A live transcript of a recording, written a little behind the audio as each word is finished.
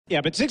Yeah,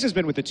 but Zikz has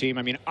been with the team.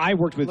 I mean, I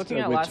worked with Looking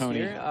at last Tony.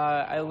 year,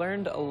 I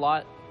learned a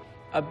lot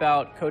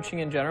about coaching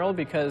in general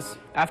because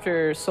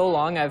after so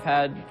long, I've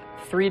had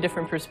 3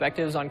 different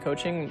perspectives on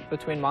coaching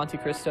between Monte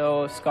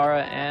Cristo,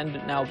 Scara, and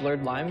now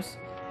Blurred Limes.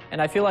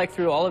 And I feel like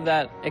through all of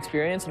that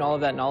experience and all of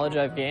that knowledge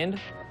I've gained,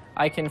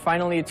 I can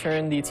finally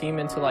turn the team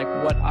into like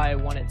what I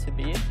want it to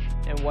be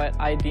and what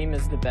I deem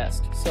is the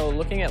best. So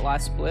looking at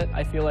last split,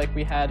 I feel like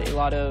we had a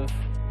lot of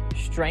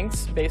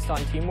strengths based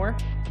on teamwork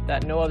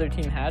that no other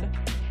team had.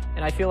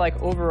 And I feel like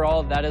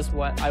overall that is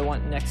what I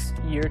want next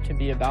year to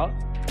be about.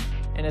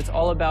 And it's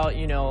all about,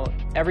 you know,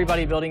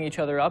 everybody building each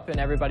other up and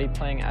everybody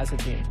playing as a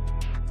team.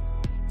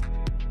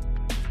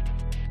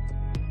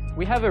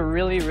 We have a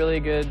really, really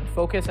good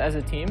focus as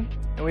a team.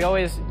 And we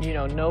always,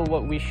 know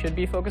what we should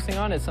be focusing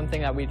on. It's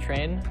something that we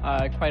train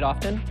quite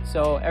often.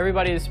 So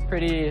everybody's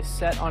pretty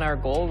set on our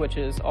goal, which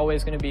is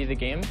always going to be the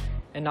game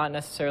and not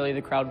necessarily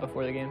the crowd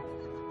before the game.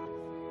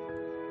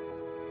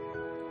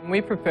 When we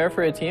prepare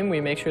for a team,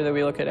 we make sure that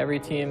we look at every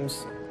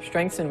team's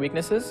strengths and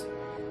weaknesses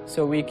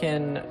so we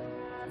can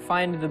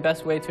find the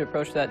best way to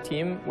approach that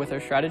team with our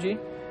strategy.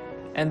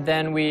 And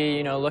then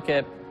we look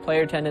at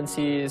player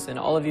tendencies and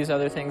all of these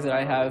other things that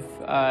I have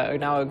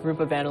now a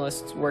group of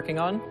analysts working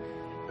on.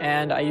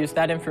 And I use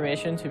that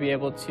information to be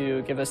able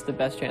to give us the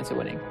best chance of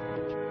winning.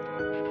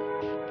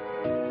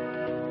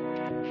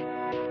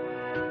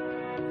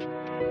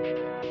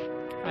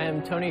 I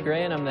am Tony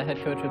Gray and I'm the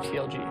head coach of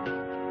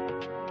CLG.